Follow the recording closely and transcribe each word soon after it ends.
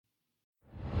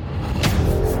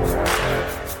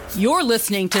You're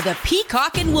listening to the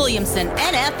Peacock and Williamson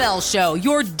NFL Show,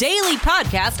 your daily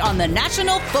podcast on the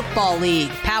National Football League,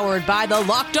 powered by the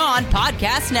Locked On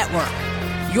Podcast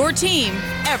Network. Your team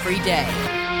every day.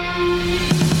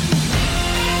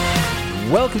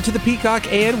 Welcome to the Peacock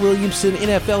and Williamson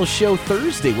NFL Show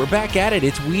Thursday. We're back at it.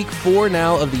 It's week 4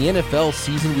 now of the NFL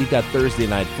season. We've got Thursday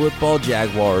Night Football,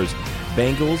 Jaguars,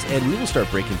 Bengals, and we will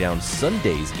start breaking down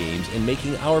Sunday's games and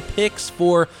making our picks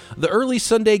for the early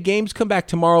Sunday games. Come back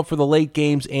tomorrow for the late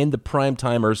games and the prime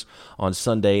timers on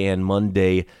Sunday and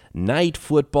Monday Night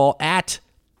Football at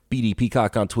BD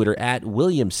Peacock on Twitter at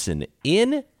Williamson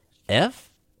NFL.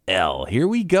 Here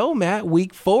we go, Matt.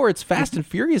 Week 4. It's fast and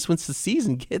furious once the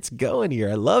season gets going here.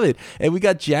 I love it. And we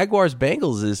got Jaguars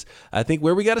Bengals is, I think,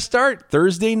 where we got to start.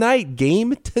 Thursday night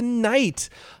game tonight.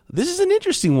 This is an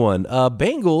interesting one.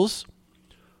 Bengals,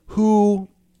 who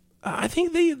I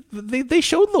think they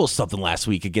showed a little something last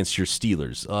week against your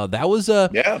Steelers. That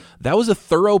was a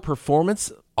thorough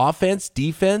performance. Offense,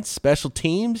 defense, special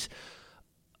teams.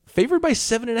 Favored by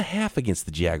 7.5 against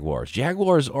the Jaguars.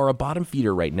 Jaguars are a bottom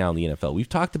feeder right now in the NFL. We've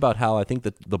talked about how I think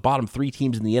that the bottom 3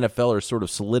 teams in the NFL are sort of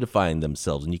solidifying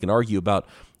themselves, and you can argue about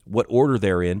what order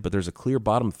they're in, but there's a clear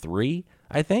bottom 3,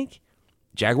 I think.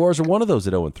 Jaguars are one of those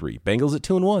at 0-3. Bengals at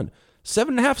 2-1.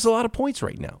 7.5 is a lot of points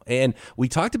right now. And we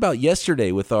talked about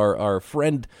yesterday with our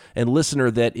friend and listener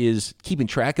that is keeping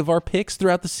track of our picks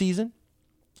throughout the season.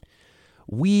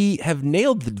 We have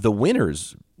nailed the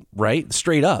winners, right?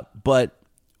 Straight up. But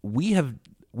we have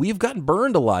gotten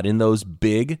burned a lot in those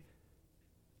big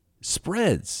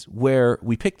spreads where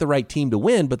we pick the right team to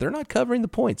win, but they're not covering the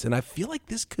points. And I feel like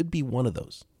this could be one of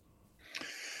those.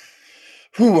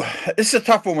 This is a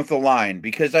tough one with the line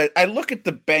because I look at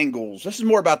the Bengals. This is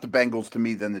more about the Bengals to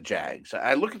me than the Jags.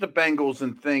 I look at the Bengals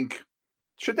and think,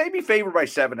 should they be favored by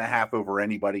 7.5 over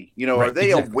anybody? Right, are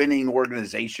they a winning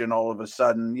organization all of a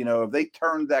sudden? Have they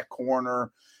turned that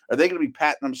corner? Are they going to be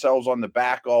patting themselves on the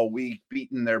back all week,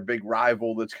 beating their big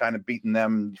rival that's kind of beaten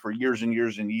them for years and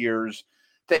years and years,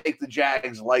 take the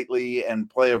Jags lightly and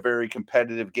play a very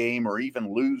competitive game or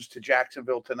even lose to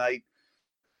Jacksonville tonight?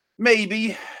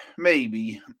 Maybe.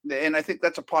 And I think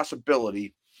that's a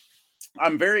possibility.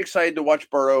 I'm very excited to watch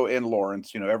Burrow and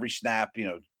Lawrence, every snap,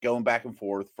 going back and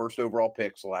forth, first overall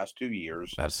picks the last 2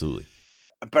 years. Absolutely.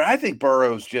 But I think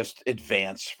Burrow's just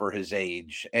advanced for his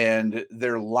age, and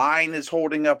their line is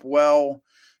holding up well.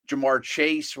 Jamar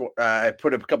Chase, I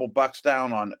put a couple bucks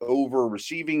down on over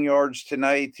receiving yards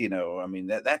tonight.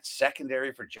 That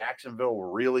secondary for Jacksonville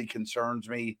really concerns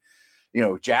me.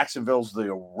 Jacksonville's the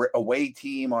away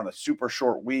team on a super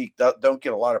short week. Don't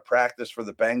get a lot of practice for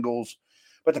the Bengals.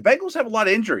 But the Bengals have a lot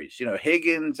of injuries.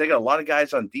 Higgins, they got a lot of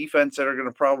guys on defense that are going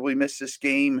to probably miss this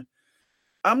game.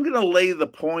 I'm going to lay the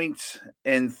points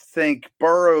and think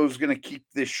Burrow's going to keep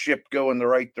this ship going the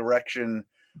right direction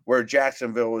where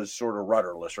Jacksonville is sort of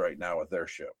rudderless right now with their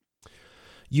ship.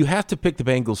 You have to pick the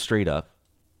Bengals straight up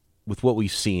with what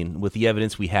we've seen, with the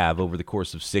evidence we have over the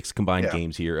course of 6 combined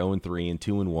games here, 0-3 and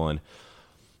 2-1.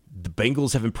 The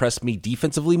Bengals have impressed me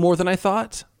defensively more than I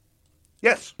thought.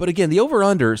 Yes. But again, the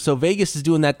over-under, so Vegas is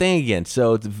doing that thing again.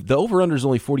 So the over-under is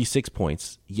only 46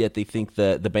 points, yet they think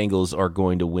that the Bengals are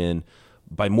going to win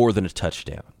by more than a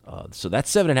touchdown. So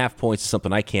that's 7.5 points is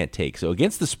something I can't take. So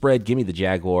against the spread, give me the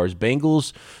Jaguars.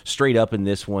 Bengals straight up in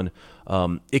this one.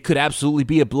 It could absolutely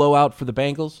be a blowout for the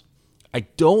Bengals. I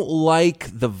don't like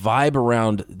the vibe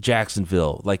around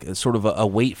Jacksonville, like sort of a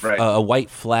white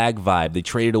flag vibe. They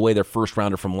traded away their first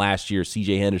rounder from last year,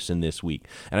 C.J. Henderson, this week.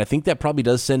 And I think that probably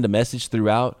does send a message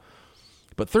throughout.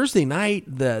 But Thursday night,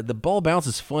 the ball bounce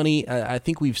is funny. I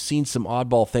think we've seen some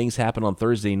oddball things happen on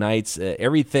Thursday nights.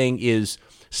 Everything is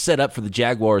set up for the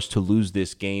Jaguars to lose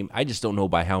this game. I just don't know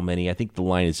by how many. I think the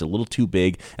line is a little too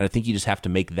big, and I think you just have to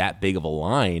make that big of a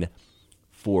line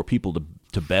for people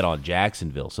to bet on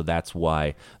Jacksonville. So that's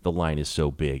why the line is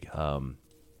so big. And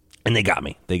they got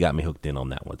me. They got me hooked in on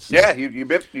that one. So. Yeah, you've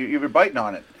been biting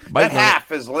on it. That half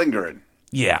is lingering.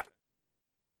 Yeah.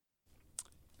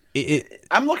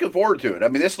 I'm looking forward to it. I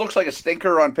mean, this looks like a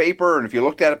stinker on paper, and if you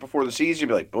looked at it before the season, you'd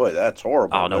be like, boy, that's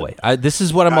horrible. Oh, no way. This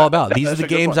is what I'm all about. These are the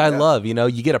games I love. You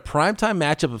get a primetime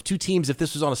matchup of 2 teams. If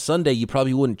this was on a Sunday, you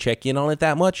probably wouldn't check in on it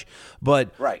that much. But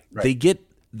they get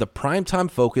the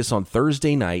primetime focus on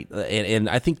Thursday night, and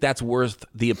I think that's worth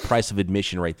the price of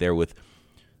admission right there with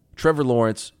Trevor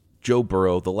Lawrence, Joe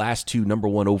Burrow, the last 2 number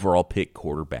 1 overall pick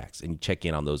quarterbacks, and you check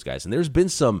in on those guys. And there's been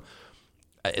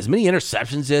as many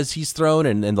interceptions as he's thrown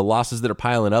and the losses that are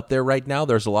piling up there right now.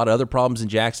 There's a lot of other problems in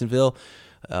Jacksonville.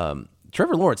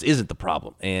 Trevor Lawrence isn't the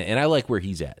problem, and I like where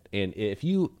he's at. And if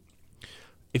you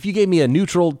if you gave me a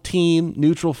neutral team,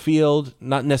 neutral field,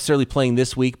 not necessarily playing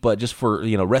this week, but just for,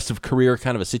 rest of career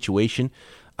kind of a situation,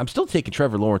 I'm still taking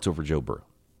Trevor Lawrence over Joe Burrow.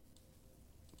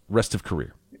 Rest of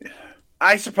career.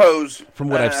 I suppose. From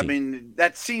what I've seen. I mean,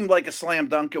 that seemed like a slam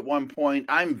dunk at one point.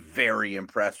 I'm very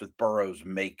impressed with Burrow's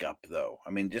makeup, though.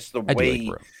 I mean, just the way. I do like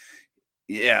Burrow.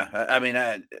 Yeah. I mean,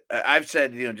 I've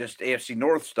said, just AFC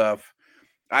North stuff.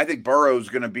 I think Burrow's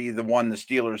going to be the one the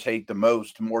Steelers hate the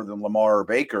most, more than Lamar or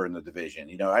Baker in the division.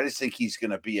 I just think he's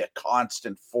going to be a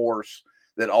constant force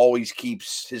that always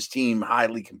keeps his team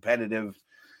highly competitive.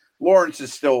 Lawrence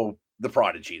is still the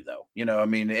prodigy, though.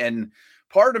 And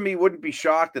part of me wouldn't be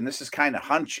shocked, and this is kind of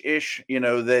hunch-ish,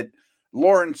 that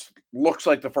Lawrence looks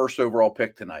like the first overall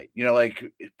pick tonight. Like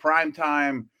prime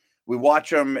time, we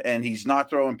watch him, and he's not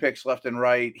throwing picks left and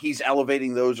right. He's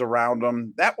elevating those around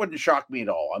him. That wouldn't shock me at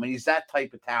all. I mean, he's that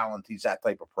type of talent. He's that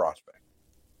type of prospect.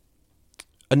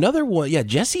 Another one,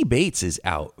 Jesse Bates is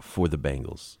out for the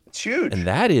Bengals. It's huge. And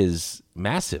that is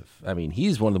massive. I mean,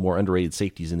 he's one of the more underrated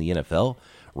safeties in the NFL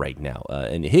right now.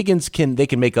 And Higgins they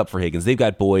can make up for Higgins. They've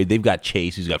got Boyd, they've got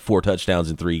Chase, who's got 4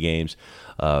 touchdowns in 3 games,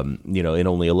 in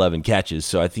only 11 catches.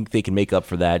 So I think they can make up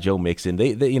for that. Joe Mixon,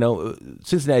 they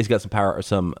Cincinnati's got some power,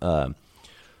 some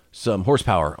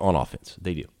horsepower on offense.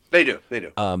 They do. They do.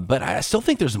 But I still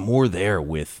think there's more there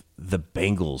with the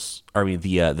Bengals. I mean,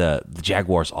 the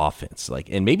Jaguars offense.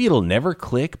 And maybe it'll never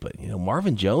click. But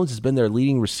Marvin Jones has been their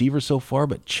leading receiver so far.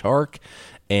 But Chark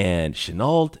and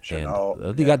Shenault,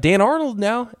 and they got Dan Arnold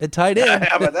now at tight end.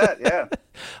 How about that? Yeah.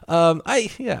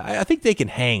 I think they can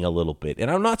hang a little bit, and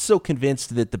I'm not so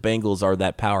convinced that the Bengals are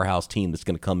that powerhouse team that's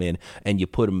going to come in and you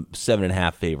put them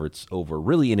 7.5 favorites over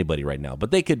really anybody right now.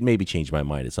 But they could maybe change my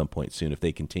mind at some point soon if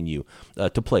they continue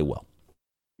to play well.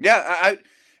 Yeah,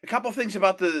 a couple of things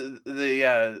about the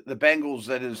Bengals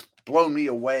that has blown me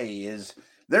away is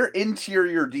their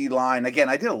interior D-line. Again,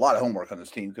 I did a lot of homework on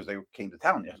this team because they came to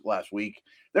town last week.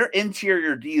 Their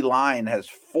interior D-line has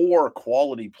 4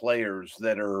 quality players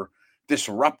that are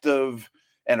disruptive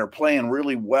and are playing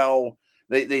really well.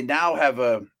 They now have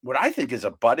what I think is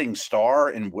a budding star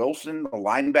in Wilson, a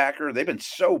linebacker. They've been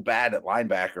so bad at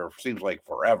linebacker, seems like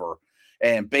forever.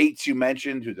 And Bates, you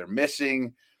mentioned, who they're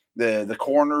missing. The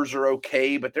corners are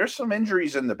okay, but there's some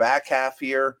injuries in the back half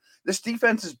here. This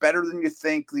defense is better than you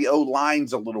think. The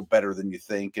O-line's a little better than you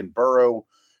think. And Burrow,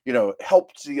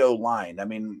 helps the O-line. I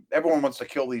mean, everyone wants to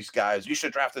kill these guys. You should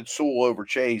have drafted Sewell over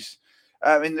Chase.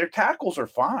 I mean, their tackles are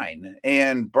fine.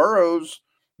 And Burrow's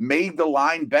made the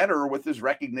line better with his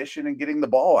recognition and getting the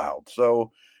ball out.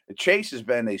 So Chase has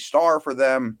been a star for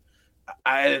them.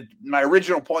 My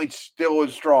original point still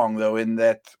is strong, though, in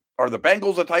that are the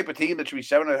Bengals the type of team that should be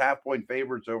 7.5-point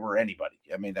favorites over anybody?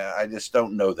 I mean, I just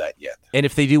don't know that yet. And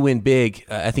if they do win big,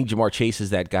 I think Jamar Chase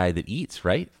is that guy that eats,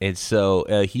 right? And so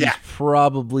he's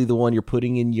probably the one you're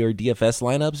putting in your DFS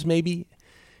lineups maybe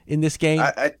in this game.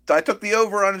 I took the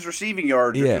over on his receiving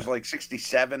yards, which was like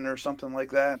 67 or something like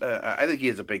that. I think he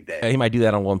has a big day. He might do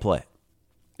that on one play.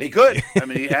 He could. I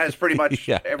mean, he has pretty much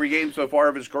every game so far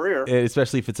of his career. And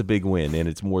especially if it's a big win and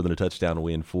it's more than a touchdown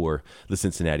win for the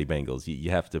Cincinnati Bengals. You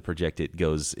have to project it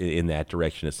goes in that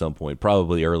direction at some point,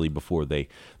 probably early before they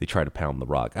try to pound the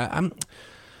rock. I'm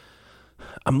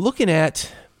looking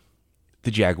at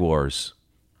the Jaguars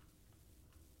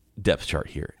depth chart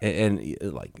here. And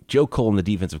like Joe Cole, the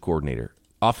defensive coordinator,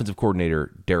 offensive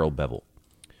coordinator Darrell Bevell,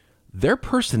 their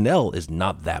personnel is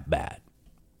not that bad.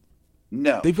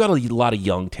 No. They've got a lot of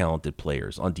young, talented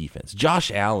players on defense.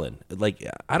 Josh Allen,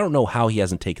 I don't know how he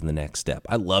hasn't taken the next step.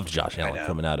 I loved Josh Allen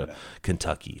coming out of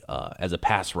Kentucky as a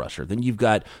pass rusher. Then you've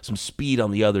got some speed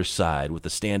on the other side with the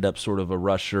stand-up sort of a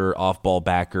rusher, off-ball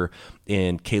backer,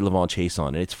 and K'Lavon Chaisson.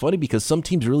 And it's funny because some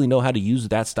teams really know how to use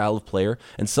that style of player,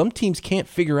 and some teams can't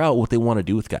figure out what they want to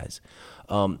do with guys.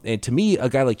 And to me, a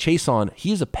guy like Chaisson,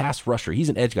 he's a pass rusher. He's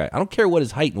an edge guy. I don't care what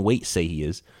his height and weight say he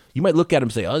is. You might look at him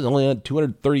and say, he's only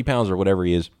 230 pounds or whatever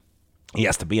he is. He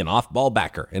has to be an off-ball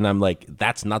backer. And I'm like,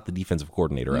 that's not the defensive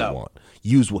coordinator I want.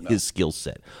 Use his skill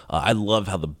set. I love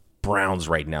how the Browns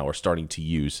right now are starting to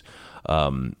use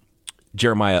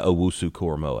Jeremiah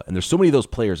Owusu-Koramoah. And there's so many of those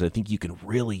players, I think you can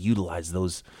really utilize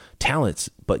those talents,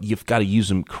 but you've got to use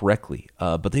them correctly.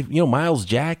 But they've, Miles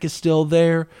Jack is still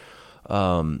there.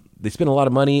 They spent a lot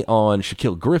of money on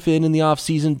Shaquille Griffin in the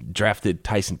offseason, drafted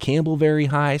Tyson Campbell very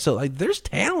high. So there's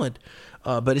talent,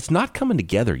 but it's not coming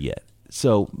together yet.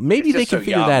 So maybe they can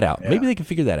figure that out. Yeah. Maybe they can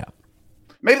figure that out.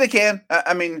 Maybe they can.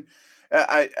 I mean,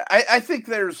 I think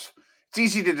it's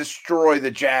easy to destroy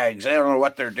the Jags. I don't know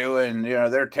what they're doing.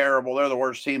 They're terrible. They're the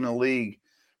worst team in the league.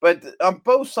 But on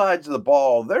both sides of the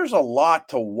ball, there's a lot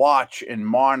to watch and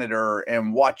monitor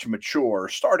and watch mature,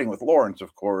 starting with Lawrence,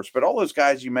 of course. But all those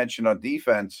guys you mentioned on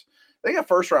defense, they got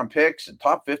first-round picks and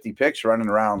top 50 picks running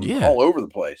around all over the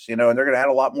place, and they're going to add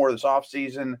a lot more this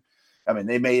offseason. I mean,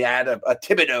 they may add a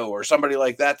Thibodeau or somebody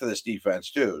like that to this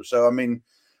defense too. So, I mean,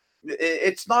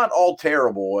 it's not all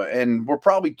terrible, and we're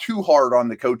probably too hard on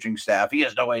the coaching staff. He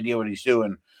has no idea what he's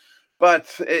doing. But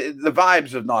the vibes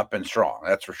have not been strong,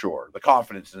 that's for sure. The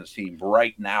confidence in this team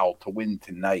right now to win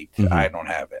tonight, I don't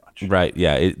have it much. Right,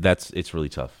 yeah, it's really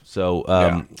tough.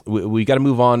 So we got to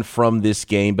move on from this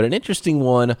game, but an interesting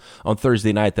one on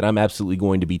Thursday night that I'm absolutely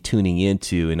going to be tuning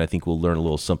into, and I think we'll learn a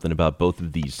little something about both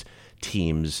of these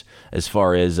teams as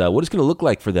far as what it's going to look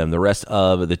like for them the rest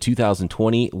of the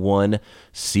 2021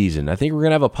 season. I think we're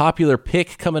going to have a popular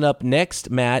pick coming up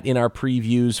next, Matt, in our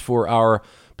previews for our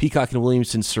Peacock and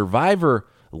Williamson Survivor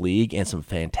League, and some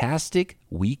fantastic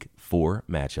Week 4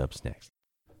 matchups next.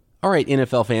 All right,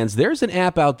 NFL fans, there's an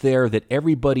app out there that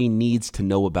everybody needs to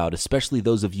know about, especially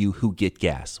those of you who get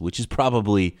gas, which is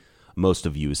probably most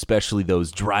of you, especially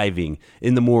those driving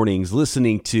in the mornings,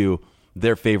 listening to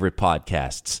their favorite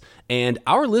podcasts. And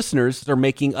our listeners are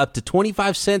making up to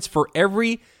 25 cents for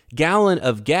every gallon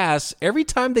of gas every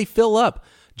time they fill up.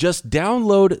 Just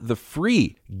download the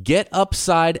free Get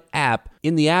Upside app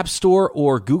in the App Store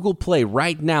or Google Play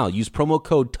right now. Use promo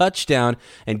code Touchdown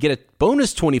and get a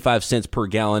bonus 25 cents per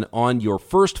gallon on your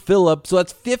first fill up. So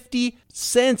that's 50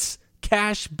 cents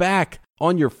cash back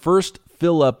on your first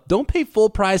fill up. Don't pay full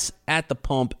price at the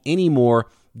pump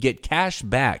anymore. Get cash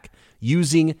back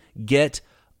using Get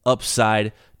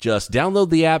Upside. Just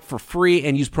download the app for free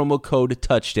and use promo code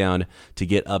Touchdown to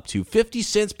get up to 50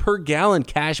 cents per gallon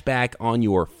cash back on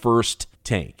your first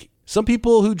tank. Some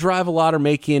people who drive a lot are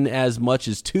making as much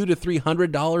as $200 to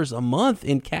 $300 a month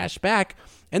in cash back,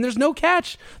 and there's no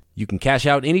catch. You can cash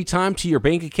out anytime to your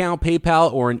bank account,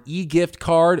 PayPal, or an e-gift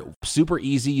card. Super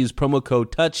easy. Use promo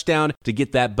code Touchdown to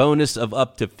get that bonus of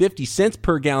up to 50 cents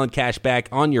per gallon cash back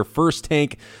on your first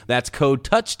tank. That's code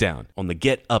Touchdown on the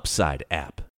Get Upside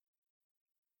app.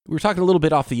 We were talking a little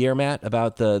bit off the air, Matt,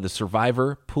 about the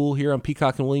Survivor pool here on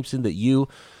Peacock and Williamson that you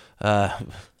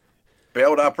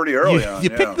bailed out pretty early on. You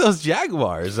picked those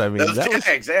Jaguars. I mean,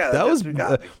 that was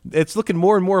it's looking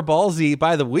more and more ballsy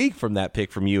by the week from that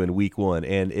pick from you in week 1.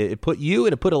 And it put you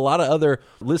and it put a lot of other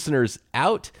listeners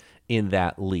out in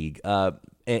that league.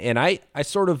 And I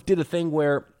sort of did a thing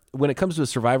where when it comes to a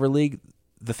Survivor league,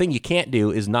 the thing you can't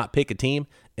do is not pick a team.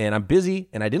 And I'm busy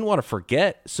and I didn't want to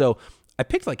forget. So I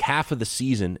picked like half of the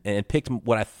season and picked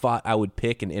what I thought I would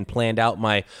pick and planned out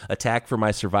my attack for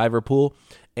my Survivor pool.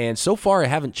 And so far, I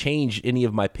haven't changed any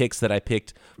of my picks that I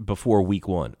picked before week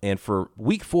 1. And for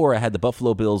week 4, I had the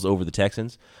Buffalo Bills over the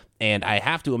Texans. And I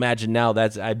have to imagine now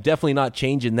I'm definitely not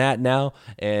changing that now.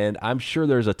 And I'm sure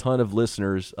there's a ton of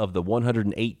listeners of the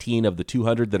 118 of the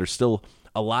 200 that are still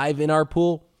alive in our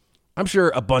pool. I'm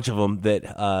sure a bunch of them that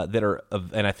are,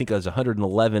 and I think there's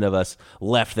 111 of us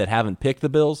left that haven't picked the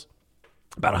Bills.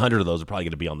 About 100 of those are probably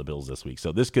going to be on the Bills this week.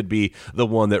 So this could be the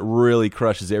one that really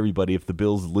crushes everybody if the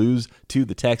Bills lose to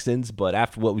the Texans. But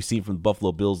after what we've seen from the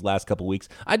Buffalo Bills last couple weeks,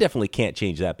 I definitely can't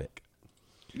change that pick.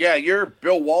 Yeah, you're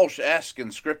Bill Walsh-esque in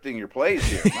scripting your plays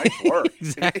here. Nice work.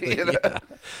 Exactly. Yeah.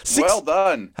 Well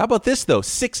done. How about this, though?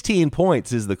 16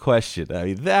 points is the question. I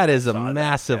mean, that is a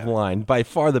massive line. By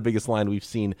far the biggest line we've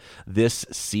seen this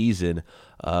season.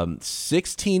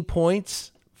 16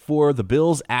 points for the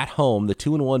Bills at home, the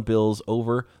 2-1 Bills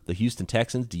over the Houston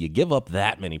Texans. Do you give up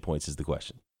that many points is the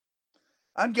question.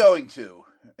 I'm going to.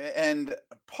 And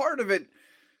part of it,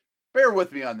 bear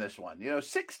with me on this one.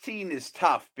 16 is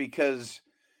tough because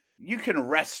you can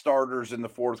rest starters in the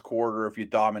fourth quarter if you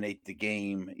dominate the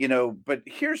game, but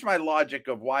here's my logic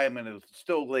of why I'm going to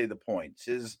still lay the points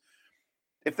is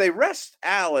if they rest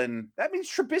Allen, that means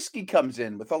Trubisky comes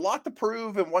in with a lot to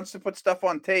prove and wants to put stuff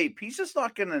on tape. He's just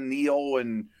not going to kneel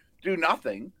and do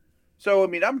nothing. So,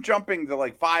 I'm jumping to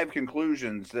like 5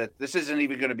 conclusions that this isn't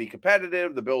even going to be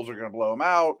competitive. The Bills are going to blow him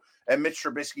out, and Mitch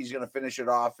Trubisky's going to finish it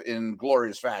off in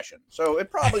glorious fashion. So it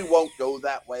probably won't go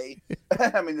that way.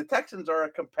 The Texans are a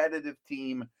competitive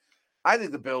team. I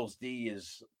think the Bills' D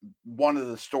is one of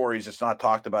the stories that's not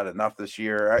talked about enough this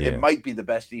year. Yeah. It might be the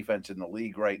best defense in the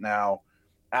league right now.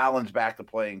 Allen's back to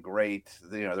playing great.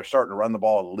 They're starting to run the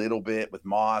ball a little bit with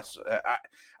Moss.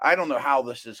 I don't know how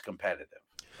this is competitive,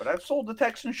 but I've sold the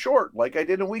Texans short like I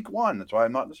did in week 1. That's why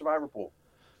I'm not in the Survivor pool.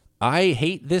 I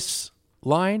hate this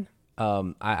line.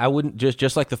 I wouldn't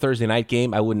just like the Thursday night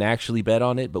game. I wouldn't actually bet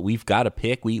on it, but we've got to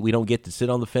pick. We don't get to sit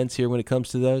on the fence here when it comes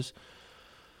to those.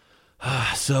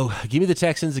 So give me the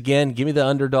Texans again. Give me the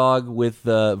underdog with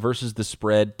versus the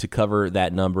spread to cover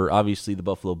that number. Obviously, the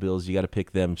Buffalo Bills, you got to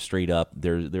pick them straight up.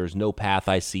 There's no path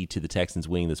I see to the Texans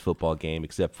winning this football game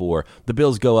except for the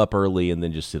Bills go up early and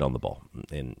then just sit on the ball,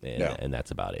 and that's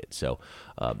about it. So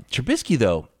Trubisky,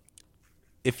 though,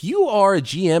 if you are a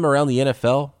GM around the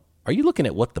NFL, are you looking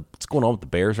at what's going on with the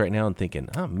Bears right now and thinking,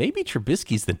 maybe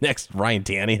Trubisky's the next Ryan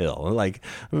Tannehill? Like,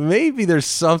 maybe there's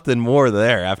something more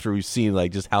there after we've seen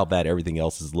like just how bad everything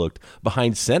else has looked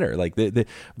behind center. Like the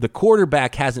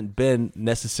quarterback hasn't been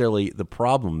necessarily the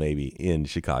problem maybe in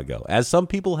Chicago, as some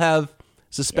people have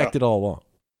suspected all along.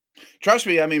 Trust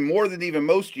me, I mean, more than even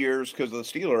most years because of the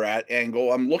Steeler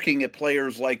angle, I'm looking at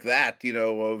players like that,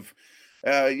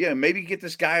 maybe get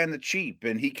this guy on the cheap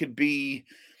and he could be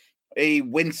a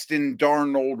Winston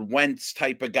Darnold Wentz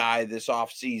type of guy this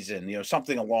offseason,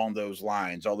 something along those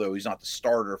lines, although he's not the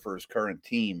starter for his current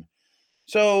team.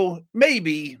 So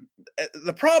maybe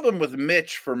the problem with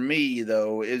Mitch for me,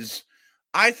 though, is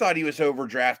I thought he was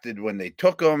overdrafted when they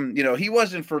took him. He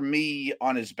wasn't for me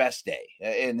on his best day,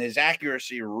 and his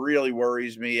accuracy really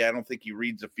worries me. I don't think he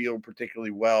reads the field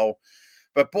particularly well.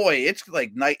 But boy, it's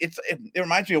like it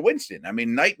reminds me of Winston. I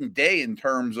mean, night and day in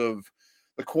terms of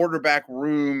the quarterback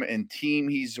room and team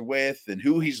he's with and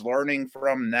who he's learning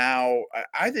from now.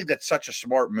 I think that's such a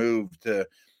smart move to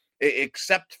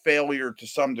accept failure to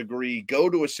some degree, go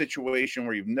to a situation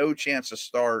where you have no chance to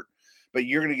start, but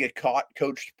you're going to get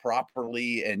coached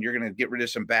properly and you're going to get rid of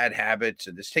some bad habits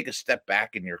and just take a step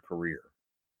back in your career.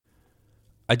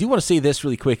 I do want to say this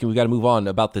really quick, and we got to move on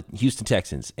about the Houston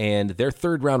Texans and their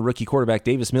third-round rookie quarterback,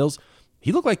 Davis Mills.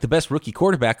 He looked like the best rookie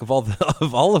quarterback of all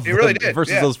of them really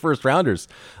versus those first rounders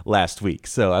last week.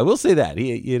 So I will say that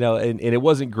and it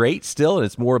wasn't great still, and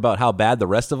it's more about how bad the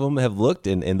rest of them have looked,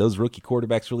 and those rookie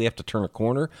quarterbacks really have to turn a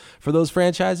corner for those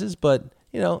franchises. But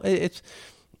it's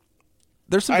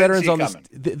there's some veterans on this.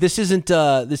 This isn't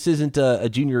a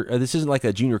junior. This isn't like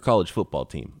a junior college football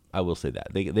team. I will say that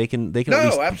they can no, at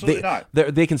least, absolutely not.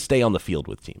 They can stay on the field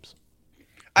with teams.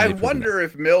 I wonder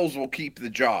if Mills will keep the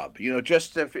job.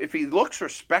 Just if he looks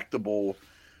respectable.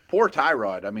 Poor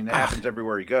Tyrod. I mean, that happens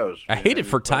everywhere he goes. I hate it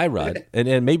for Tyrod,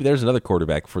 and maybe there's another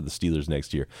quarterback for the Steelers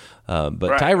next year. But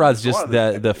right. Tyrod's just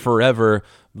the forever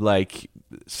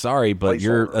sorry, but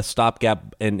you're a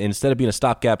stopgap, and instead of being a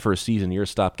stopgap for a season, you're a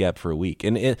stopgap for a week.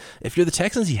 And if you're the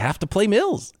Texans, you have to play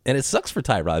Mills, and it sucks for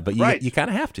Tyrod, but you kind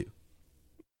of have to.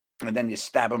 And then you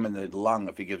stab him in the lung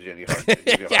if he gives you any heart.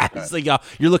 It's like,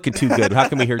 you're looking too good. How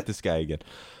can we hurt this guy again?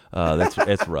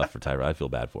 That's rough for Tyrod. I feel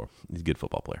bad for him. He's a good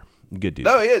football player. Good dude.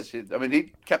 No, he is. I mean,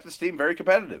 he kept his team very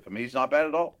competitive. I mean, he's not bad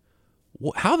at all.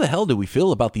 How the hell do we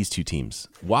feel about these two teams?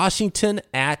 Washington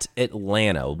at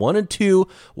Atlanta. 1-2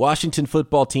 Washington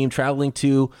football team traveling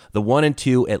to the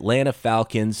 1-2 Atlanta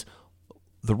Falcons.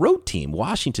 The road team,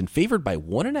 Washington, favored by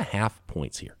 1.5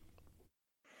 points here.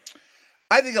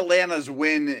 I think Atlanta's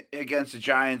win against the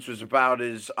Giants was about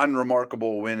as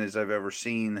unremarkable a win as I've ever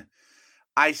seen.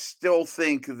 I still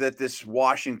think that this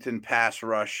Washington pass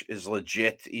rush is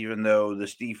legit, even though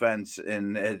this defense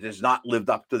has not lived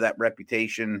up to that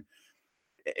reputation.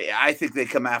 I think they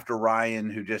come after Ryan,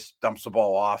 who just dumps the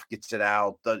ball off, gets it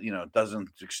out, doesn't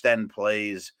extend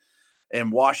plays,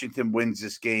 and Washington wins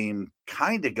this game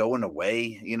kind of going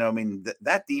away.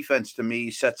 That defense to me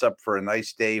sets up for a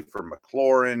nice day for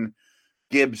McLaurin,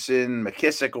 Gibson.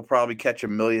 McKissick will probably catch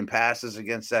 1 million passes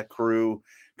against that crew.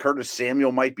 Curtis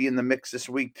Samuel might be in the mix this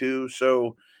week too.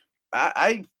 So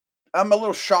I'm a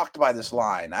little shocked by this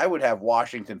line. I would have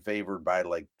Washington favored by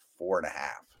 4.5.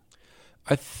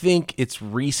 I think it's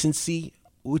recency,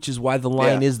 which is why the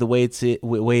line is the way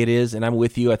it is. And I'm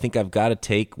with you. I think I've got to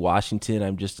take Washington.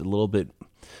 I'm just a little bit.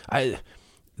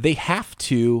 They have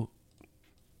to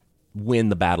win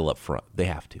the battle up front. They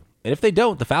have to. And if they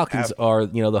don't, the Falcons are,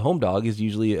 the home dog is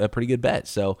usually a pretty good bet.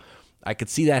 So I could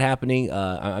see that happening.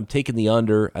 I'm taking the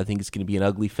under. I think it's going to be an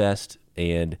ugly fest.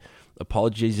 And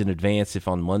apologies in advance if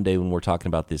on Monday when we're talking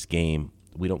about this game,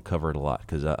 we don't cover it a lot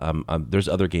because there's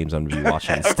other games I'm going to be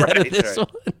watching instead of this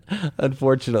one,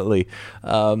 unfortunately.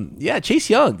 Chase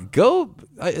Young, go.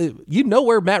 You know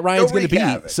where Matt Ryan's going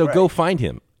to be, so go find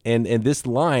him. And this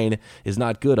line is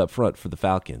not good up front for the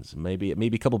Falcons. Maybe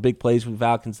a couple big plays for the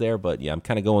Falcons there, but I'm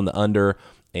kind of going the under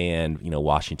and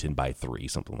Washington by 3,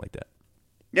 something like that.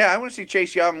 Yeah, I want to see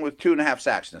Chase Young with 2.5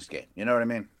 sacks in this game. You know what I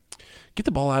mean? Get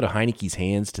the ball out of Heineke's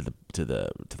hands to the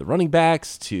running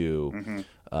backs, to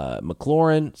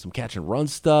McLaurin, some catch and run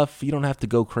stuff. You don't have to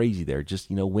go crazy there. Just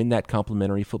win that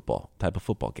complimentary type of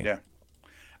football game. Yeah,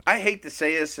 I hate to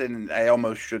say this, and I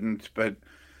almost shouldn't, but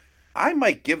I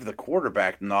might give the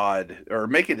quarterback nod or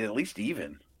make it at least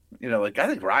even. You know, like I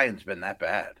think Ryan's been that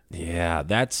bad. Yeah,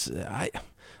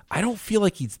 I don't feel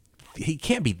like he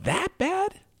can't be that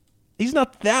bad. He's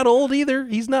not that old either.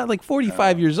 He's not like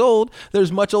 45 years old.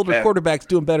 There's much older quarterbacks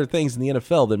doing better things in the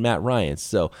NFL than Matt Ryan.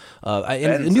 So,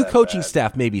 and a new coaching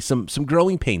staff, maybe some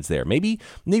growing pains there. Maybe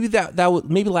maybe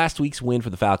last week's win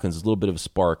for the Falcons is a little bit of a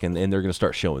spark, and they're going to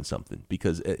start showing something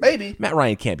because maybe Matt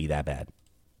Ryan can't be that bad.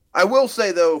 I will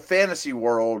say though, fantasy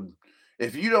world,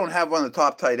 if you don't have one of the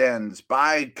top tight ends,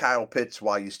 buy Kyle Pitts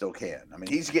while you still can. I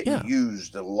mean, he's getting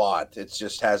used a lot. It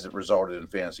just hasn't resulted in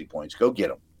fantasy points. Go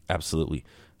get him. Absolutely.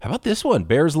 How about this one?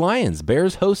 Bears-Lions.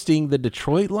 Bears hosting the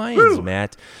Detroit Lions,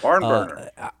 Matt. Barn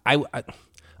burner.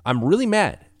 I'm really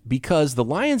mad because the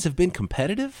Lions have been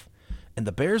competitive, and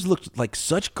the Bears looked like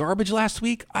such garbage last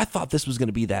week. I thought this was going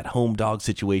to be that home dog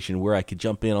situation where I could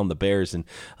jump in on the Bears, and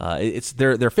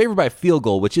they're favored by a field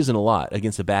goal, which isn't a lot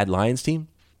against a bad Lions team.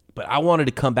 But I wanted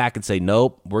to come back and say,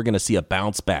 nope, we're going to see a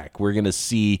bounce back. We're going to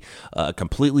see a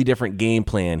completely different game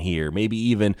plan here. Maybe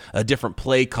even a different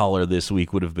play caller this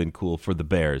week would have been cool for the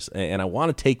Bears. And I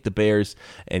want to take the Bears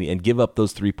and give up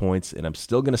those 3 points. And I'm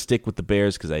still going to stick with the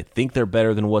Bears because I think they're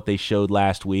better than what they showed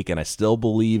last week. And I still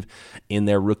believe in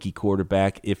their rookie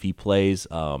quarterback if he plays.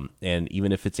 And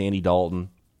even if it's Andy Dalton,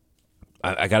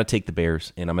 I got to take the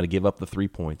Bears, and I'm going to give up the 3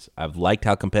 points. I've liked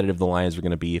how competitive the Lions are going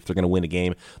to be if they're going to win a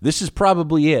game. This is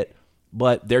probably it,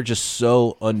 but they're just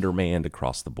so undermanned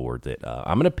across the board that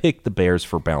I'm going to pick the Bears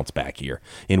for bounce back here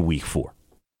in Week 4.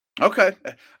 Okay.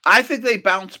 I think they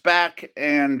bounce back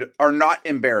and are not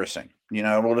embarrassing. You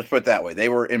know, we'll just put it that way. They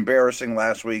were embarrassing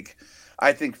last week.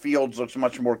 I think Fields looks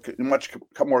much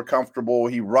more comfortable.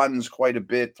 He runs quite a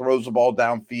bit, throws the ball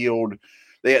downfield.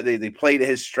 They play to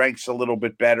his strengths a little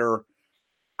bit better.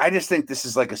 I just think this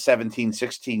is like a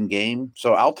 17-16 game.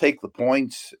 So I'll take the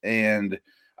points, and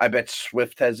I bet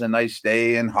Swift has a nice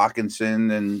day and Hawkinson.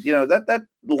 And, you know, that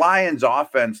Lions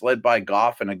offense led by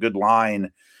Goff and a good line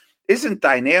isn't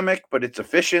dynamic, but it's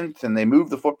efficient, and they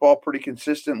move the football pretty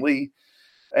consistently.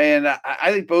 And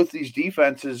I think both these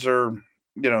defenses are,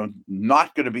 you know,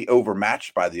 not going to be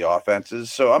overmatched by the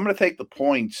offenses. So I'm going to take the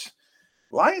points.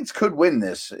 Lions could win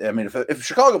this. I mean, if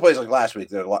Chicago plays like last week,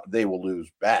 they will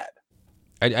lose bad.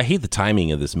 I hate the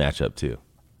timing of this matchup too.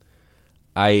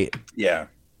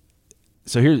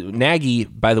 So here's Nagy,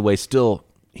 by the way, still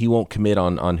he won't commit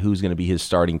on who's going to be his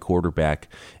starting quarterback,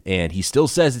 and he still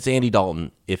says it's Andy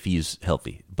Dalton if he's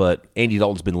healthy, but Andy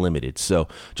Dalton's been limited. So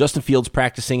Justin Fields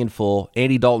practicing in full,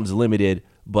 Andy Dalton's limited,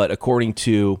 but according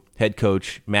to head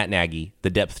coach Matt Nagy, the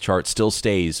depth chart still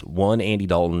stays 1 Andy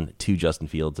Dalton, 2 Justin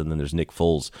Fields, and then there's Nick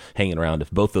Foles hanging around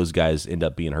if both those guys end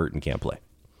up being hurt and can't play.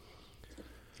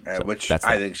 Which I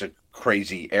think is a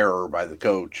crazy error by the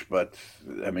coach. But,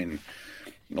 I mean,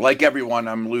 like everyone,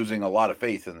 I'm losing a lot of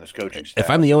faith in this coaching staff. If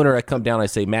I'm the owner, I come down, I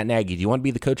say, Matt Nagy, do you want to be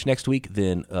the coach next week?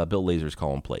 Then Bill Lazor's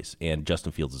calling plays, and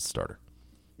Justin Fields is the starter.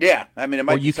 Yeah, I mean, it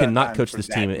might or you can not coach this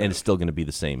team, and it's still going to be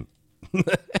the same.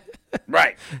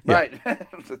 Right. That's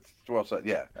well said.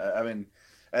 Yeah, I mean,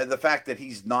 the fact that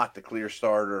he's not the clear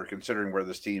starter, considering where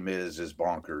this team is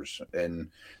bonkers. And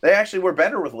they actually were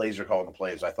better with Lazor calling the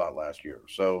plays, I thought, last year.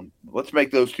 So let's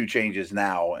make those 2 changes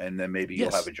now, and then maybe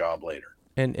you'll have a job later.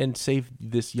 And save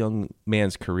this young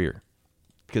man's career.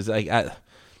 Because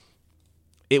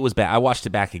it was bad. I watched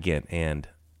it back again, and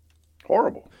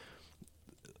horrible.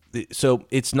 So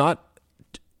it's not.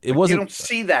 It wasn't. You don't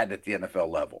see that at the NFL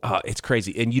level. It's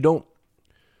crazy, and you don't.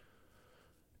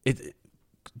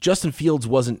 Justin Fields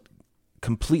wasn't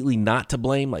completely not to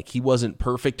blame. Like, he wasn't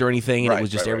perfect or anything, and it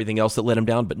was just everything else that let him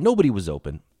down. But nobody was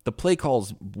open. The play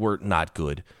calls were not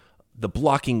good. The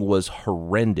blocking was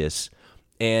horrendous.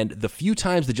 And the few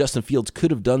times that Justin Fields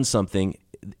could have done something,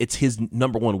 it's his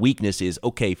number one weakness is,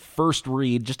 okay, first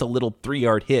read, just a little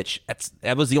 3-yard hitch.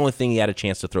 That was the only thing he had a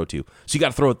chance to throw to. So you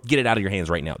got to get it out of your hands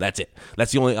right now. That's it.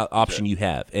 That's the only option you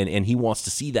have. And he wants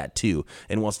to see that too,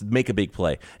 and wants to make a big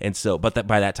play. And so, but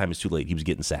by that time it's too late. He was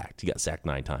getting sacked. He got sacked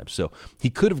 9 times. So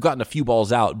he could have gotten a few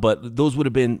balls out, but those would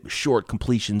have been short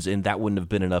completions, and that wouldn't have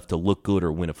been enough to look good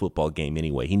or win a football game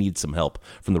anyway. He needs some help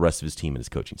from the rest of his team and his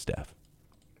coaching staff.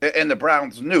 And the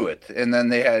Browns knew it, and then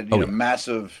they had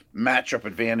massive matchup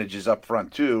advantages up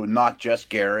front too, not just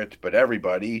Garrett, but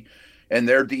everybody. And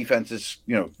their defense is,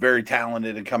 very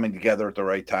talented and coming together at the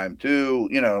right time too.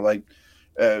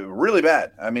 Really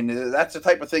bad. I mean, that's the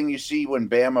type of thing you see when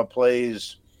Bama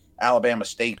plays Alabama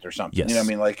State or something. Yes. You know what I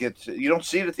mean? Like, you don't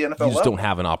see it at the NFL level. You just don't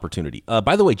have an opportunity.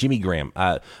 By the way, Jimmy Graham,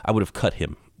 I would have cut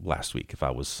him last week if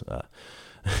I was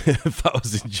if I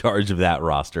was in charge of that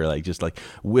roster, like just like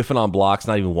whiffing on blocks,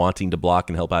 not even wanting to block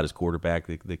and help out his quarterback.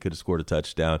 They could have scored a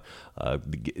touchdown.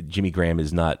 Jimmy Graham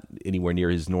is not anywhere near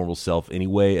his normal self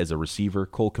anyway as a receiver.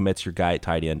 Cole Kmet's your guy at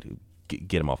tight end.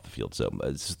 Get him off the field. So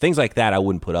things like that I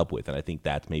wouldn't put up with, and I think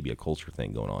that's maybe a culture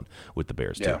thing going on with the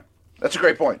Bears too. That's a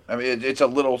great point. I mean, it's a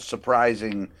little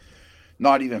surprising,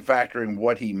 not even factoring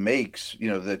what he makes,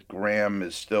 that Graham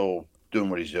is still doing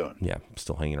what he's doing. Yeah,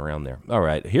 still hanging around there. All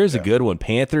right, here's a good one.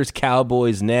 Panthers,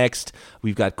 Cowboys next.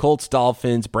 We've got Colts,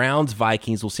 Dolphins, Browns,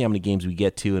 Vikings. We'll see how many games we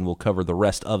get to, and we'll cover the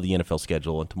rest of the NFL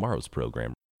schedule on tomorrow's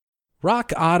program.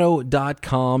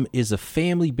 RockAuto.com is a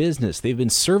family business. They've been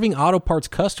serving auto parts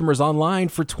customers online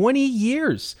for 20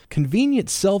 years. Convenient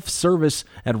self-service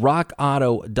at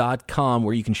RockAuto.com,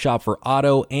 where you can shop for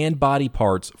auto and body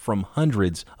parts from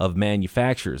hundreds of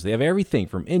manufacturers. They have everything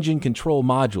from engine control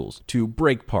modules to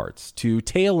brake parts to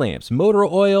tail lamps, motor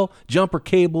oil, jumper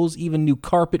cables, even new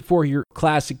carpet for your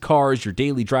classic cars, your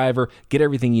daily driver. Get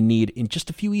everything you need in just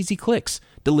a few easy clicks,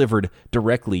 delivered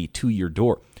directly to your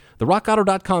door. The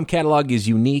RockAuto.com catalog is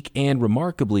unique and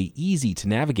remarkably easy to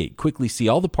navigate. Quickly see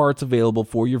all the parts available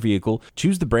for your vehicle,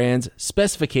 choose the brands,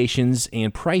 specifications,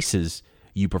 and prices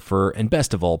you prefer, and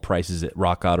best of all, prices at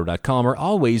RockAuto.com are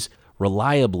always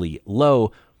reliably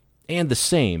low, and the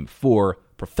same for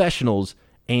professionals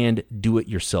and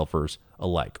do-it-yourselfers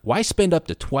alike. Why spend up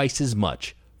to twice as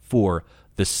much for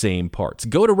the same parts?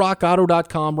 Go to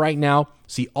RockAuto.com right now.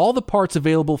 See all the parts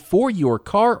available for your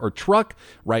car or truck.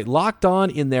 Write Locked On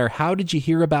in their How Did You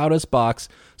Hear About Us box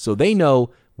so they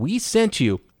know we sent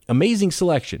you. Amazing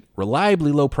selection,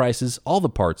 reliably low prices, all the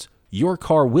parts your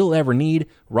car will ever need.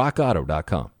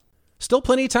 RockAuto.com. Still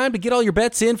plenty of time to get all your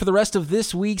bets in for the rest of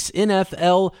this week's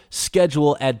NFL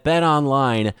schedule at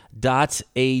betonline.ag.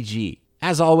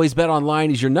 As always,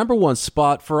 BetOnline is your number one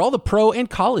spot for all the pro and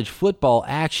college football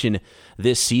action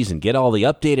this season. Get all the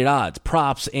updated odds,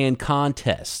 props, and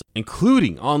contests,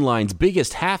 including online's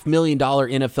biggest $500,000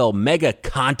 NFL mega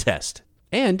contest.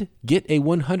 And get a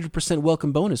 100%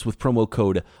 welcome bonus with promo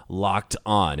code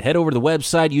LOCKEDON. Head over to the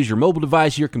website, use your mobile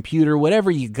device, your computer, whatever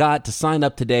you got to sign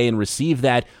up today and receive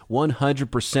that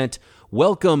 100%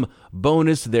 welcome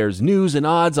bonus. There's news and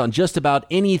odds on just about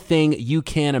anything you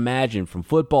can imagine, from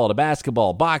football to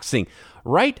basketball, boxing,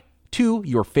 right to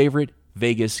your favorite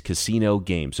Vegas casino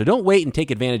game. So don't wait and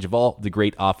take advantage of all the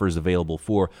great offers available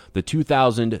for the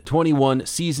 2021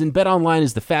 season. BetOnline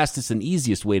is the fastest and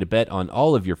easiest way to bet on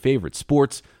all of your favorite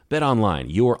sports. BetOnline,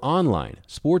 your online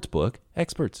sportsbook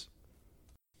experts.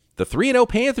 The 3-0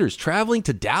 Panthers traveling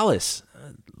to Dallas.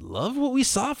 Love what we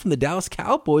saw from the Dallas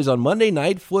Cowboys on Monday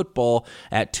Night Football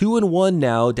at 2-1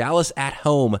 now. Dallas at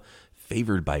home,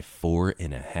 favored by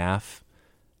 4.5.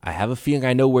 I have a feeling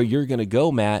I know where you're going to go,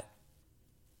 Matt,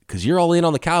 because you're all in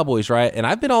on the Cowboys, right? And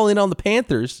I've been all in on the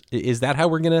Panthers. Is that how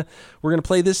we're gonna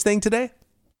play this thing today?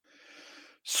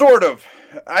 Sort of.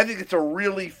 I think it's a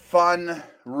really fun,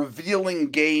 revealing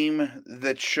game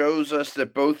that shows us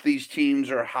that both these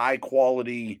teams are high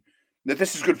quality, that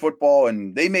this is good football,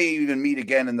 and they may even meet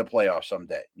again in the playoffs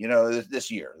someday,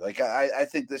 this year. Like, I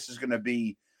think this is going to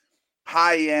be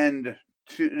high-end,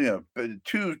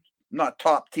 two not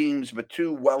top teams, but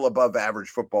two well above average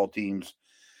football teams.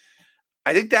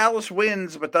 I think Dallas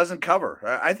wins, but doesn't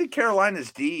cover. I think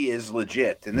Carolina's D is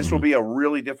legit, and this will be a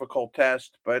really difficult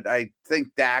test, but I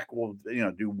think Dak will,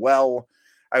 do well.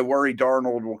 I worry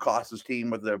Darnold will cost his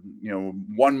team with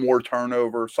one more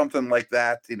turnover, something like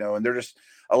that, and they're just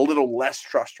a little less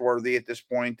trustworthy at this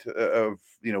point of,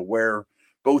 where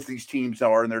both these teams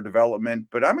are in their development.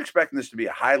 But I'm expecting this to be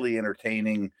a highly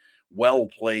entertaining,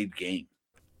 well-played game.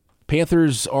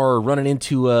 Panthers are running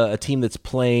into a team that's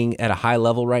playing at a high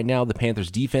level right now. The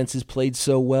Panthers defense has played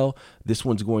so well. This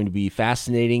one's going to be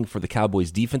fascinating for the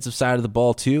Cowboys defensive side of the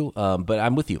ball too. But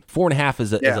I'm with you. 4.5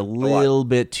 is a little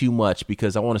bit too much,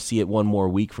 because I want to see it one more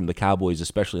week from the Cowboys,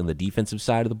 especially on the defensive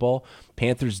side of the ball.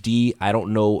 Panthers D, I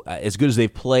don't know, as good as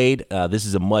they've played, this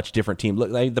is a much different team.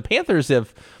 Look, the Panthers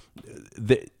have...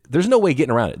 There's no way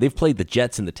getting around it. They've played the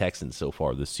Jets and the Texans so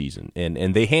far this season,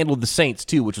 and they handled the Saints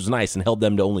too, which was nice, and held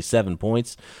them to only 7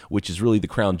 points, which is really the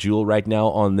crown jewel right now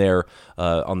on their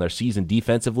season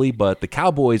defensively. But the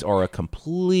Cowboys are a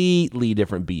completely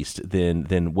different beast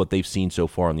than what they've seen so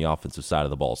far on the offensive side of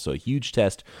the ball. So a huge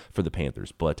test for the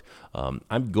Panthers. But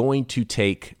I'm going to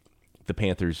take the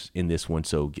Panthers in this one.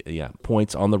 So yeah,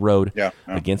 points on the road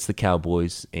against the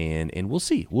Cowboys, and we'll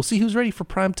see who's ready for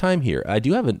prime time here. I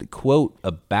do have a quote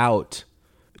about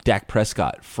Dak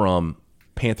Prescott from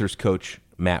Panthers coach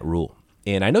Matt Rule,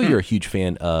 and I know you're a huge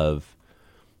fan of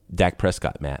Dak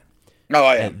Prescott, Matt. Oh,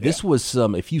 I am. And this was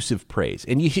some effusive praise.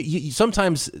 And you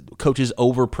sometimes coaches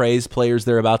overpraise players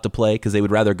they're about to play because they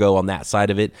would rather go on that side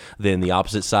of it than the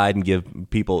opposite side and give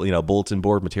people, bulletin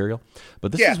board material.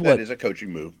 But this is what that is a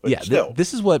coaching move. But still.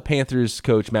 This is what Panthers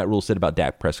coach Matt Rule said about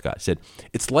Dak Prescott. He said,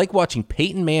 "It's like watching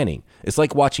Peyton Manning. It's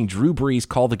like watching Drew Brees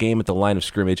call the game at the line of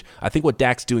scrimmage. I think what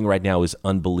Dak's doing right now is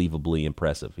unbelievably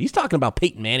impressive." He's talking about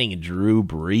Peyton Manning and Drew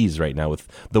Brees right now with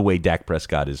the way Dak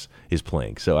Prescott is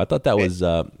playing. So I thought that was,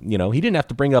 he didn't have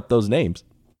to bring up those names.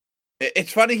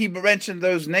 It's funny he mentioned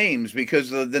those names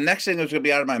because the next thing that's going to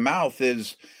be out of my mouth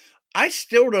is I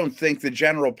still don't think the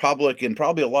general public and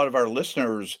probably a lot of our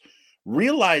listeners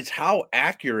realize how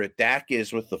accurate Dak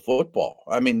is with the football.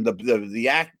 I mean,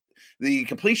 the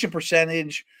completion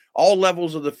percentage, all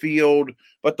levels of the field,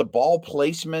 but the ball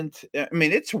placement, I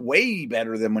mean, it's way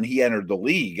better than when he entered the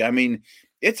league. I mean,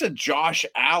 it's a Josh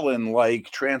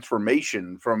Allen-like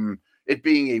transformation from it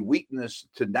being a weakness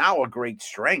to now a great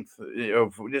strength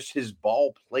of just his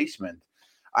ball placement.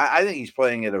 I think he's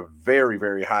playing at a very,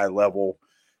 very high level.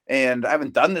 And I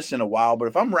haven't done this in a while, but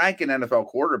if I'm ranking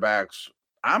NFL quarterbacks,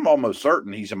 I'm almost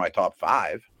certain he's in my top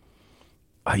 5.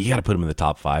 You got to put him in the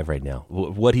top 5 right now.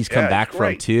 What he's come back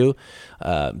from, too,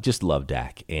 just love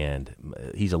Dak. And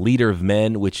he's a leader of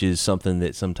men, which is something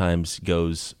that sometimes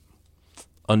goes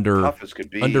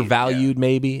undervalued,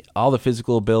 maybe. All the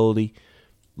physical ability.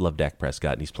 Love Dak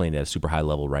Prescott, and he's playing at a super high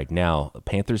level right now.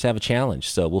 Panthers have a challenge,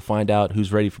 so we'll find out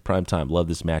who's ready for prime time. Love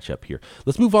this matchup here.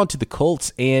 Let's move on to the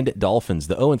Colts and Dolphins.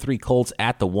 The 0-3 Colts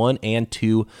at the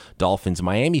 1-2 Dolphins.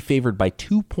 Miami favored by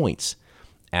 2 points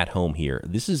at home here.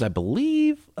 This is, I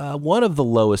believe, one of the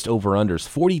lowest over-unders,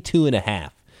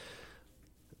 42.5.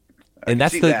 And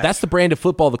that's the brand of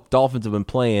football the Dolphins have been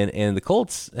playing, and the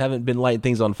Colts haven't been lighting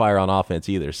things on fire on offense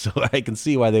either. So I can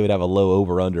see why they would have a low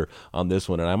over-under on this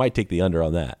one, and I might take the under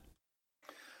on that.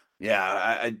 Yeah,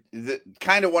 I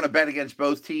kind of want to bet against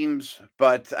both teams,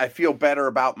 but I feel better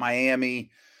about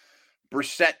Miami.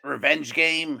 Brissett revenge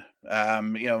game.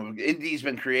 Indy's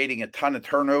been creating a ton of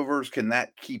turnovers. Can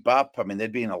that keep up? I mean,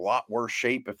 they'd be in a lot worse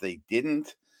shape if they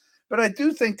didn't. But I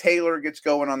do think Taylor gets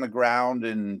going on the ground,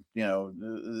 and,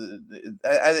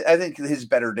 I think his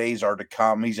better days are to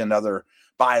come. He's another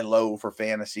buy low for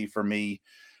fantasy for me.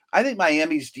 I think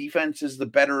Miami's defense is the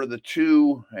better of the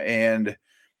two, and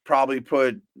probably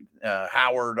put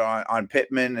Howard on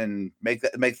Pittman and make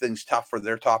things tough for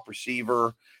their top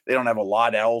receiver. They don't have a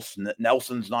lot else.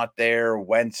 Nelson's not there.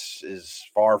 Wentz is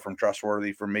far from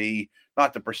trustworthy for me.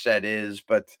 Not that Brissett is,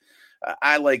 but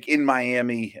I like in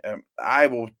Miami. I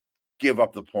will give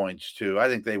up the points too. I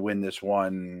think they win this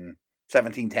one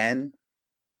 17-10.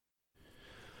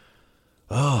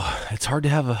 Oh, it's hard to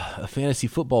have a fantasy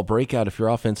football breakout if your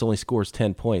offense only scores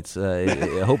 10 points.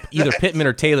 I hope either Pittman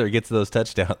or Taylor gets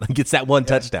that one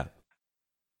touchdown.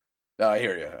 No, I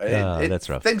hear you. That's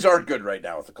rough. Things aren't good right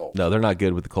now with the Colts. No, they're not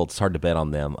good with the Colts. It's hard to bet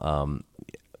on them.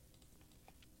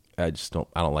 I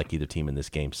don't like either team in this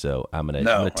game, so I'm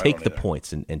gonna take the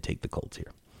points and take the Colts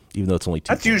here, even though it's only 2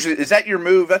 That's points. Usually, is that your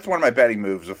move? That's one of my betting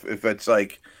moves. If it's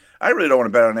like, I really don't want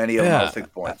to bet on any of them. I'll 6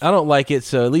 points. I don't like it,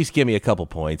 so at least give me a couple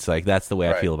points. Like that's the way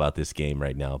I feel about this game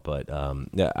right now. But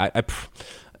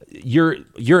your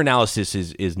analysis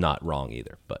is not wrong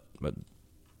either. But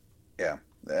yeah,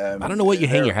 I don't know what you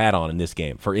hang your hat on in this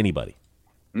game for anybody.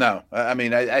 No, I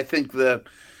mean I think the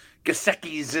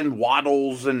Gesicki's and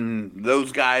Waddles and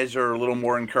those guys are a little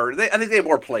more encouraged. I think they have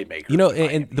more playmakers.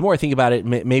 And the more I think about it,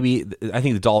 maybe I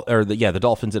think the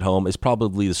Dolphins at home is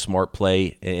probably the smart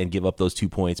play and give up those 2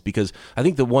 points, because I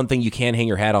think the one thing you can hang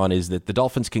your hat on is that the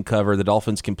Dolphins can cover, the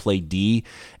Dolphins can play D,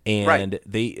 and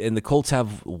the Colts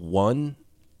have one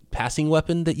passing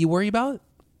weapon that you worry about,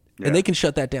 and they can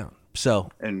shut that down.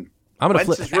 So I'm going to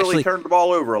flip. Wentz has really turned the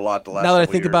ball over a lot the last. Now that I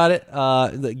think about it,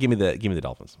 give me the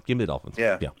Dolphins. Give me the Dolphins.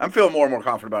 Yeah, I'm feeling more and more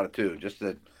confident about it too. Just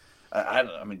that,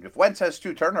 I mean, if Wentz has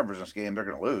 2 turnovers in this game, they're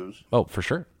going to lose. Oh, for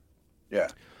sure. Yeah.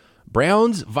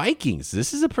 Browns Vikings.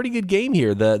 This is a pretty good game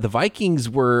here. The Vikings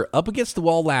were up against the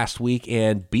wall last week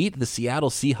and beat the Seattle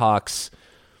Seahawks.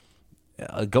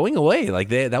 Going away,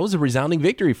 that was a resounding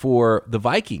victory for the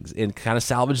Vikings and kind of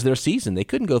salvaged their season. They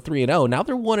couldn't go 3-0. Now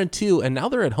they're 1-2, and now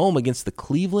they're at home against the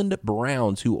Cleveland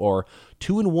Browns, who are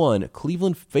 2-1.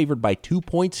 Cleveland favored by 2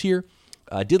 points here.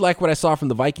 I did like what I saw from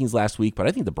the Vikings last week, but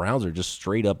I think the Browns are just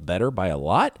straight up better by a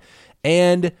lot.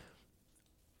 And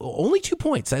only 2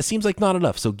 points. That seems like not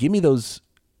enough. So give me those.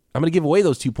 I'm going to give away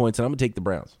those 2 points, and I'm going to take the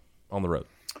Browns on the road.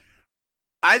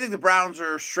 I think the Browns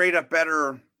are straight up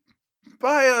better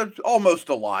by almost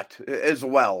a lot as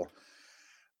well.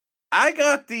 I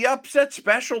got the upset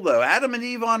special, though. Adam and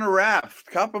Eve on a raft,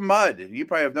 cup of mud. You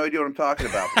probably have no idea what I'm talking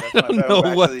about. I don't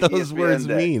know what those words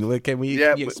mean. Can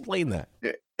you explain that?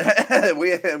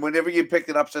 Whenever you picked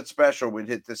an upset special, we'd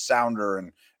hit the sounder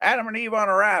and Adam and Eve on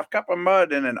a raft, cup of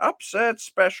mud, and an upset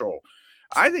special.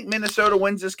 I think Minnesota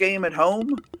wins this game at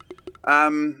home.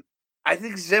 I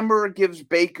think Zimmer gives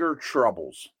Baker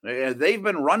troubles. They've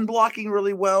been run blocking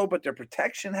really well, but their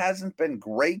protection hasn't been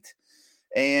great.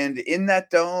 And in that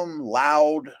dome,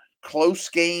 loud, close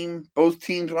game. Both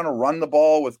teams want to run the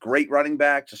ball with great running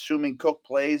backs, assuming Cook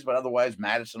plays, but otherwise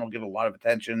Madison will get a lot of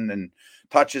attention and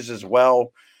touches as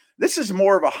well. This is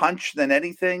more of a hunch than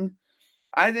anything.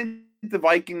 I think the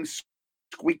Vikings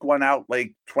squeak one out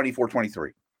like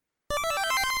 24-23.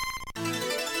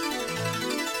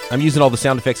 I'm using all the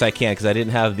sound effects I can because I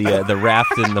didn't have the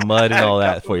raft and the mud and all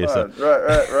that for you. So.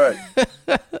 Right.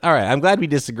 All right. I'm glad we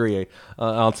disagree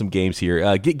on some games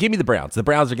here. Give me the Browns. The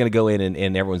Browns are going to go in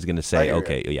and everyone's going to say,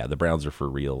 okay, yeah, the Browns are for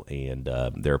real. And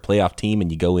they're a playoff team, and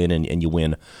you go in and you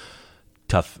win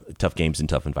tough games in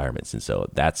tough environments. And so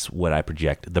that's what I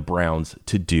project the Browns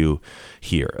to do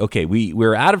here. Okay,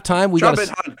 we're out of time. Chubb and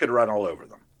Hunt could run all over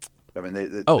them. I mean,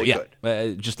 they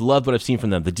could. Just love what I've seen from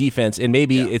them. The defense, and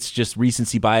maybe it's just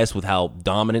recency bias with how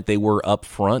dominant they were up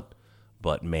front.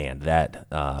 But, man, that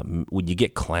when you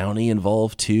get Clowney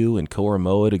involved, too, and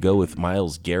Koromoa to go with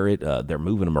Myles Garrett, they're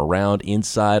moving them around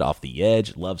inside, off the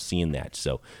edge. Love seeing that.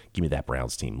 So give me that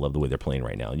Browns team. Love the way they're playing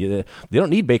right now. They don't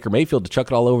need Baker Mayfield to chuck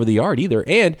it all over the yard either.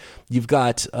 And you've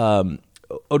got Odell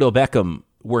Beckham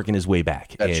working his way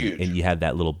back. That's huge. And you have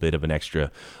that little bit of an extra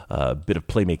bit of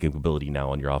playmaking ability now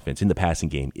on your offense in the passing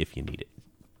game if you need it.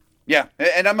 Yeah,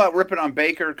 and I'm not ripping on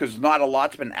Baker because not a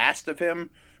lot's been asked of him,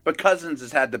 but Cousins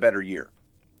has had the better year.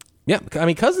 Yeah, I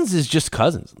mean, Cousins is just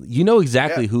Cousins. You know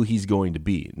exactly who he's going to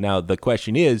be. Now, the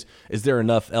question is there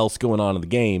enough else going on in the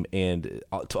game? And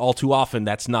all too often,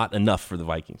 that's not enough for the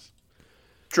Vikings.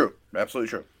 True. Absolutely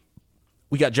true.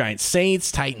 We got Giants, Saints,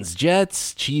 Titans,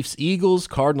 Jets, Chiefs, Eagles,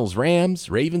 Cardinals, Rams,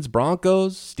 Ravens,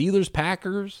 Broncos, Steelers,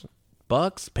 Packers,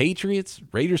 Bucks, Patriots,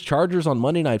 Raiders, Chargers on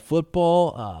Monday Night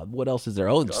Football. What else is there?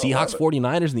 Seahawks,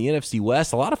 49ers in the NFC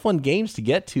West. A lot of fun games to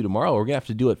get to tomorrow. We're going to have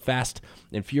to do it fast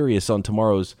and furious on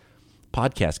tomorrow's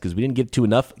podcast because we didn't get to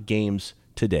enough games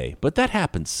today, but that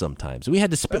happens sometimes. We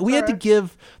had to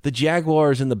give the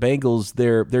Jaguars and the Bengals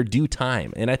their due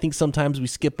time, and I think sometimes we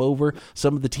skip over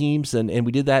some of the teams, and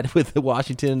we did that with the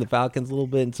Washington and the Falcons a little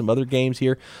bit, and some other games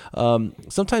here.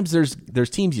 Sometimes there's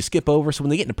teams you skip over, so when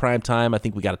they get into prime time, I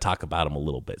think we got to talk about them a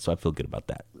little bit. So I feel good about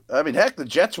that. I mean, heck, the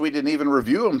Jets, we didn't even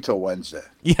review them till Wednesday.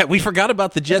 Yeah, we forgot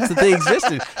about the Jets that they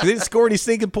existed. They didn't score any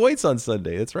stinking points on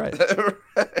Sunday. That's right.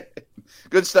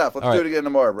 Good stuff. Let's do it again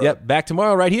tomorrow, bro. Yep, back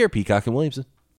tomorrow right here, Peacock and Williamson.